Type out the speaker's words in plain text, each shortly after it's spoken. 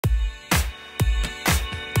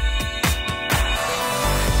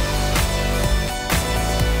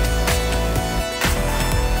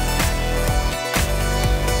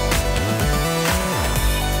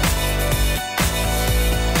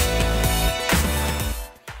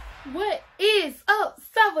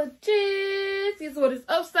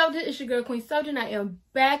Nostalgia? It's your girl Queen Savage, and I am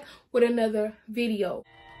back with another video.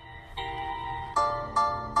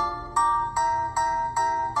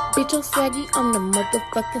 Bitch, I'm swaggy, I'm the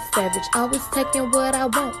motherfucking savage. Always taking what I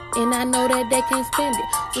want, and I know that they can't spend it.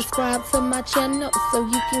 Subscribe to my channel so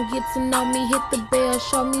you can get to know me. Hit the bell,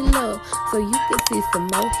 show me love, so you can see some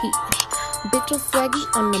more heat. Bitch, I'm swaggy,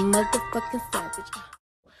 I'm the motherfucking savage.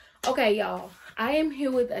 Okay, y'all, I am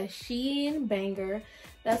here with a Shein banger.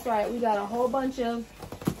 That's right, we got a whole bunch of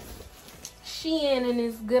Shein in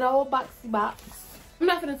this good old boxy box. I'm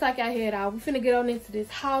not finna talk out here at all. We finna get on into this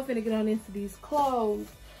haul, finna get on into these clothes.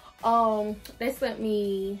 They sent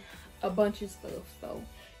me a bunch of stuff, so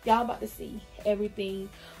y'all about to see everything.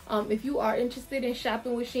 If you are interested in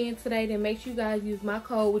shopping with Shein today, then make sure you guys use my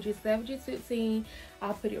code, which is SAVAGES15.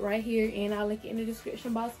 I'll put it right here, and I'll link it in the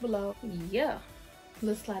description box below. Yeah,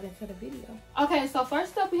 let's slide into the video. Okay, so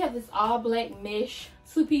first up, we have this all black mesh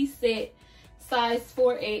two-piece set, size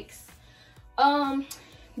 4X.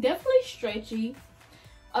 Definitely stretchy.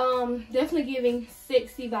 Definitely giving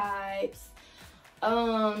sexy vibes.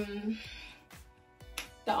 The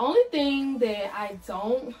only thing that I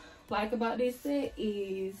don't like about this set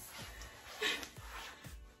is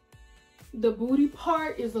the booty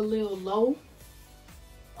part is a little low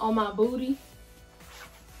on my booty,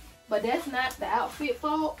 but that's not the outfit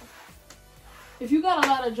fault. If you got a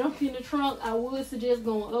lot of junk in the trunk, I would suggest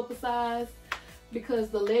going up a size because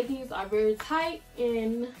the leggings are very tight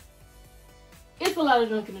and it's a lot of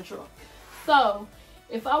junk in the trunk. So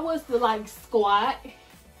if I was to like squat,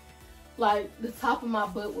 like the top of my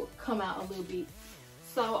butt would come out a little bit.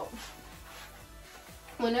 So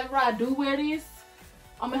whenever I do wear this,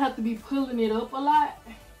 I'm gonna have to be pulling it up a lot.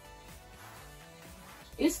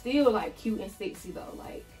 It's still like cute and sexy though.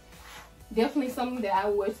 Like definitely something that I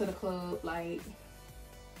would wear to the club. Like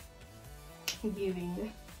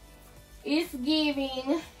it's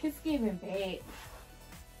giving bad.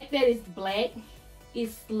 That is black.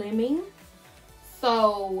 It's slimming,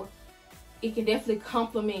 so it can definitely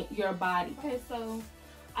complement your body. Okay, so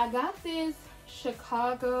I got this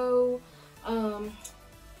Chicago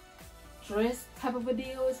dress type of a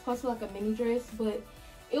deal. It's supposed to be like a mini dress, but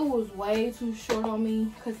it was way too short on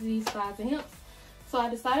me because of these thighs and hips. So I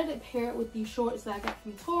decided to pair it with these shorts that I got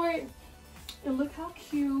from Torrid. And look how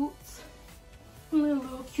cute. A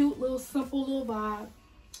little cute, little simple little vibe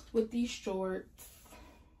with these shorts.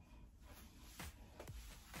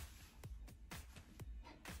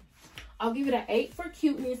 I'll give it an 8 for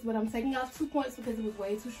cuteness, but I'm taking off 2 points because it was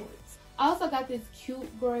way too short. I also got this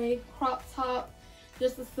cute gray crop top.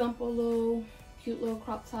 Just a simple little, cute little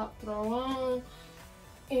crop top throw on.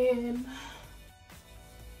 And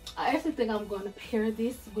I actually think I'm going to pair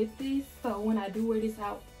this with this. So when I do wear this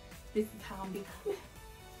out, this is how I'm becoming.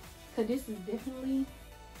 Because this is definitely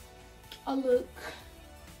a look.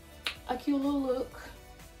 A cute little look.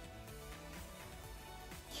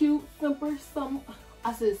 Cute, simple,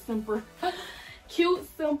 I said simple. Cute,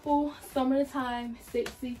 simple, summertime,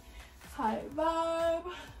 sexy type vibe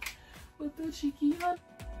with the cheeky on.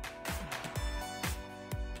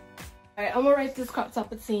 Alright, I'm gonna rate this crop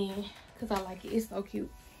top a 10 because I like it. It's so cute.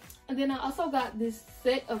 And then I also got this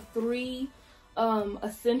set of 3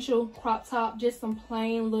 essential crop top, just some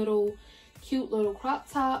plain little cute little crop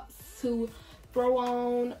tops to throw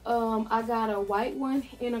on. I got a white one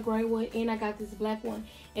and a gray one, and I got this black one,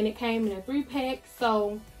 and it came in a 3-pack.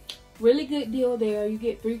 So really good deal there. You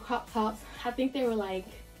get 3 crop tops. I think they were like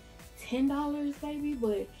 $10 baby,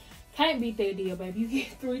 but can't beat that deal, baby. You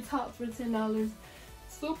get 3 tops for $10.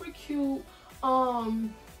 Super cute.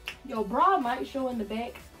 Your bra might show in the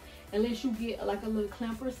back unless you get like a little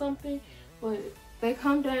clamp or something, but they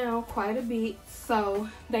come down quite a bit, so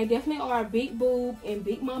they definitely are big boob and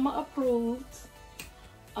big mama approved.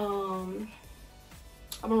 I'm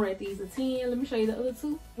gonna rate these a 10. Let me show you the other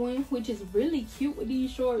 2. One which is really cute with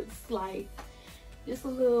these shorts, like just a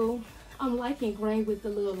little, I'm liking gray with the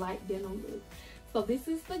little light denim look. So this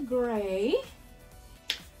is the gray.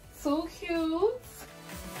 So cute.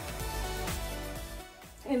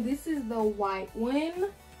 And this is the white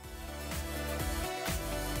one.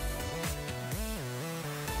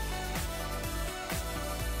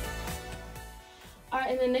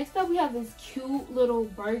 Alright, and then next up we have this cute little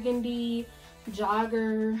burgundy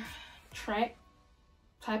jogger track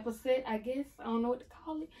type of set, I guess. I don't know what to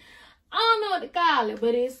call it.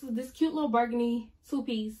 But it's this cute little burgundy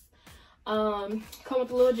 2-piece. Come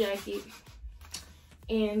with a little jacket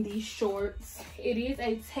and these shorts. It is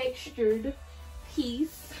a textured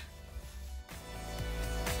piece.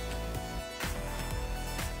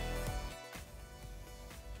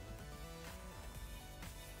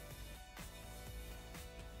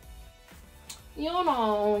 You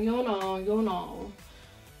know.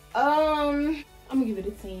 I'm gonna give it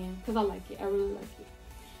a 10 because I like it. I really like it.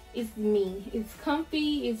 It's me. It's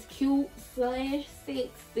comfy. It's cute /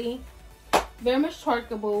 sexy. Very much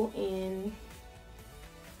twerkable, and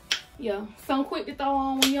yeah, so quick to throw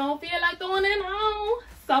on when you don't feel like throwing it on.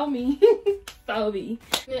 So me. So me.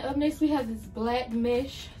 Then up next we have this black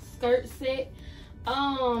mesh skirt set.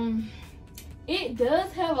 It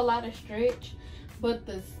does have a lot of stretch, but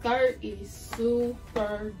the skirt is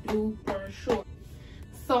super duper short.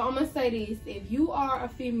 So I'm gonna say this: if you are a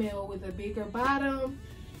female with a bigger bottom,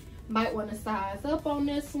 might want to size up on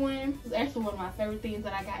this one. It's actually one of my favorite things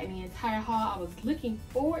that I got in the entire haul. I was looking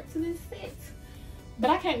forward to this set, but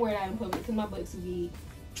I can't wear it out in public because my butt's too big.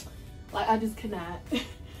 Like, I just cannot.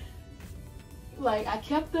 Like, I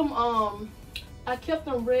kept them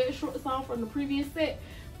red shorts on from the previous set.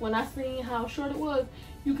 When I seen how short it was,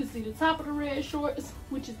 you can see the top of the red shorts,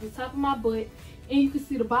 which is the top of my butt, and you can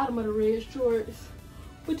see the bottom of the red shorts,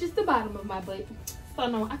 which is the bottom of my butt. So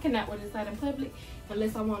no, I cannot wear this out in public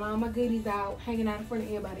unless I want all my goodies out, hanging out in front of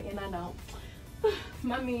everybody, and I don't.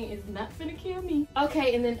 My man is not finna kill me.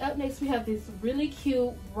 Okay, and then up next we have this really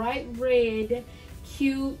cute bright red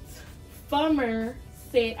cute summer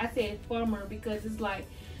set. I said summer because it's like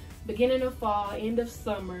beginning of fall, end of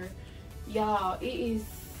summer. Y'all, it is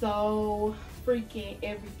so freaking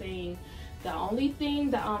everything. The only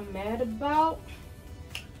thing that I'm mad about,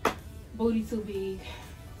 booty too big.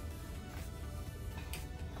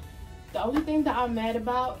 The only thing that I'm mad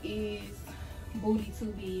about is booty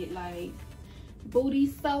too big. Like, booty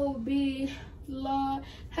so big, Lord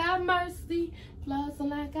have mercy, flossing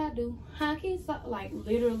like I do. I keep so, like,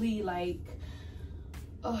 literally, like,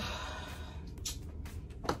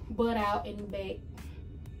 butt out in the back.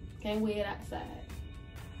 Can't wear it outside.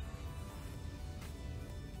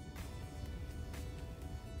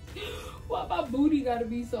 Why my booty gotta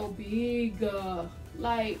be so big?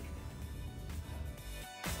 Like,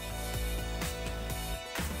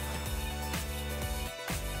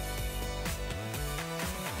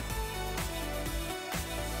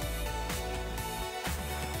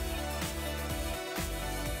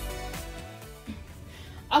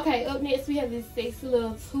 okay, up next we have this sexy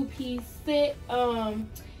little two-piece set.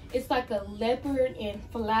 It's like a leopard and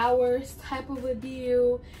flowers type of a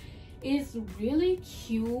deal. It's really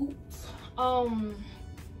cute.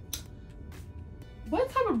 What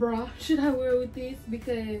type of bra should I wear with this?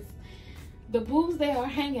 Because the boobs, they are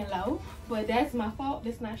hanging low, but that's my fault.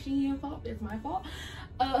 That's not Shein fault. That's my fault.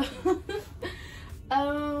 I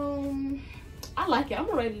like it. I'm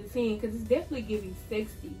ready to see it because it's definitely giving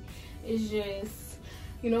sexy. It's just,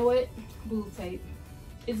 you know what? Boob tape.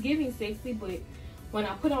 It's giving sexy, but when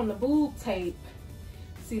I put on the boob tape,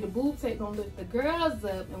 see, the boob tape gonna lift the girls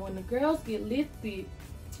up, and when the girls get lifted,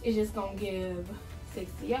 it's just gonna give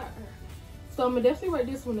sexy out. So I'm gonna definitely rate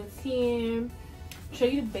this one a 10. Show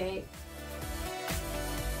you the back.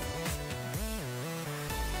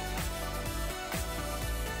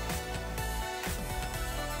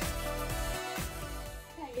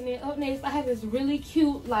 Okay, and then up next I have this really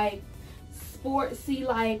cute, like, sportsy,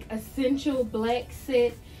 like, essential black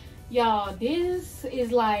set. Y'all, this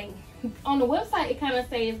is like, on the website it kind of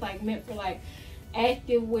says it's like meant for like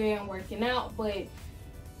active wear and working out, but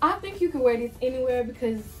I think you can wear this anywhere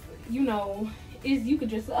because, you know, you could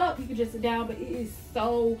dress it up, you could dress it down, but it is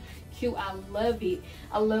so cute. I love it.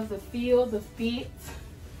 I love the feel, the fit.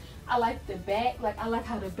 I like the back. Like, I like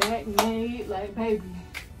how the back made. Like, baby,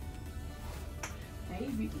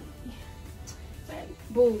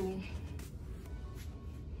 boom.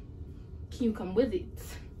 Can you come with it?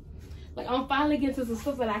 Like, I'm finally getting to some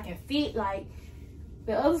stuff that I can fit. Like,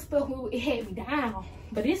 the other stuff, it had me down,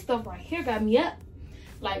 but this stuff right here got me up.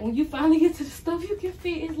 Like, when you finally get to the stuff you can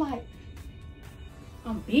fit, it's like,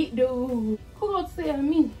 I'm big, dude. Who gonna tell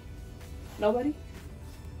me? Nobody.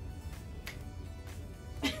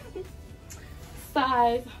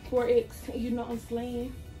 Size 4X, you know what I'm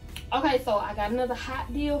saying? Okay, so I got another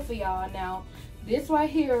hot deal for y'all. Now, this right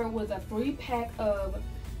here was a 3-pack of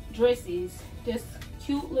dresses. Just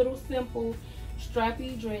cute little simple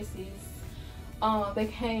strappy dresses. They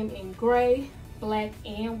came in gray, black,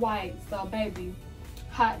 and white. So baby,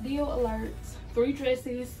 hot deal alert. 3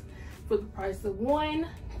 dresses for the price of 1.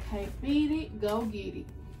 Can't beat it. Go get it.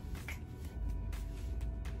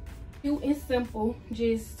 Cute and simple.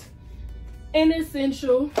 Just an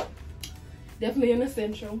essential. Definitely an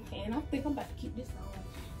essential. And I think I'm about to keep this on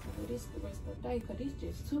for this the rest of the day because it's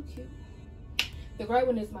just too cute. The gray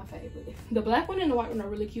one is my favorite. The black one and the white one are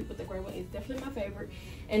really cute, but the gray one is definitely my favorite.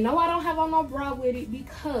 And no, I don't have on no bra with it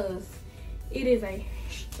because it is a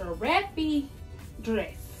strappy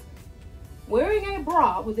dress. wearing a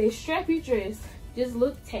bra with a strappy dress just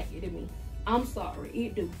look tacky to me. I'm sorry,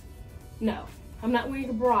 it do. No, I'm not wearing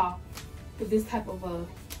a bra with this type of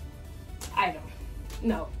item.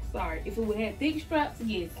 No, sorry. If it would have thick straps,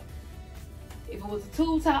 yes. If it was a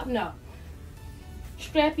tube top, no.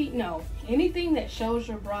 Strappy, no. Anything that shows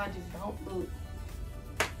your bra just don't look.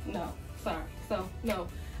 No, sorry. So no,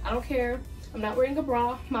 I don't care. I'm not wearing a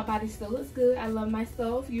bra. My body still looks good. I love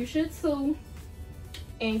myself. You should too.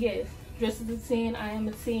 And yes, dress is a 10. I am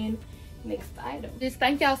a 10. Next item. Just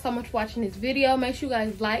thank y'all so much for watching this video. Make sure you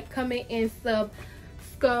guys like, comment, and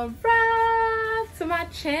subscribe to my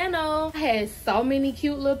channel. I had so many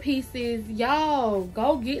cute little pieces. Y'all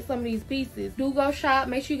go get some of these pieces. Do go shop.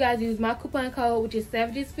 Make sure you guys use my coupon code, which is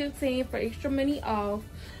SAVAGES15 for extra money off.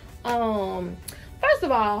 First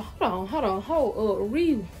of all, hold up,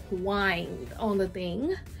 rewind on the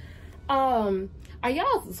thing. Are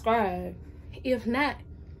y'all subscribed? If not,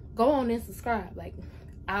 go on and subscribe. Like,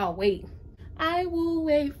 I'll wait. I will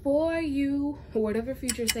wait for you, or whatever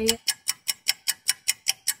Future said.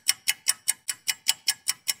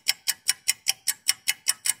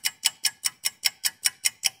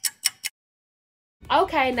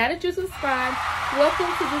 Okay, now that you subscribed, welcome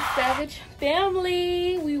to the Savage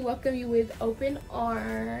family. We welcome you with open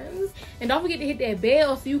arms. And don't forget to hit that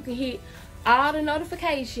bell so you can hit all the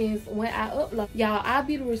notifications when I upload. Y'all, I'll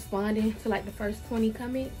be responding to like the first 20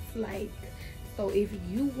 comments. Like, so if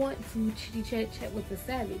you want to chitty chat with the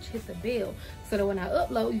Savage, hit the bell so that when I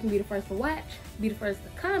upload, you can be the first to watch, be the first to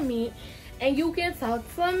comment, and you can talk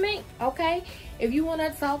to me, okay? If you want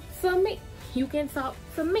to talk to me, you can talk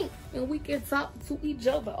to me, and we can talk to each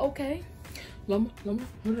other, okay? Come on.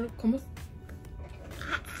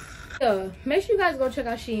 Make sure you guys go check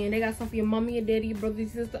out Shein. They got some for your mommy, your daddy, your brother, your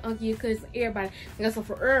sister, uncle, your cousin, everybody. They got some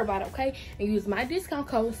for everybody, okay? And use my discount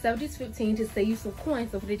code SAVAGES15 to save you some coins,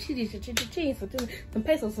 so for the cheese, some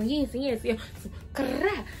pesos, some yen, some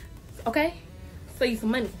kara, okay? Save you some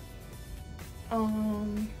money. I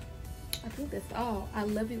think that's all. I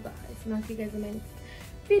love you guys, and I'll see you guys in the next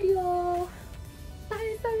video.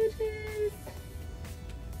 Bye, Savages.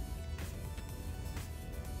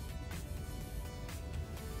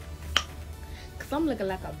 I'm looking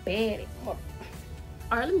like a baddie. All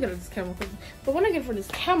right, let me get on this camera quick. But when I get for this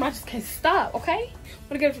camera, I just can't stop, okay?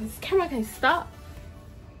 When I get for this camera, I can't stop.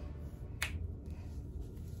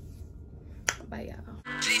 Bye, y'all.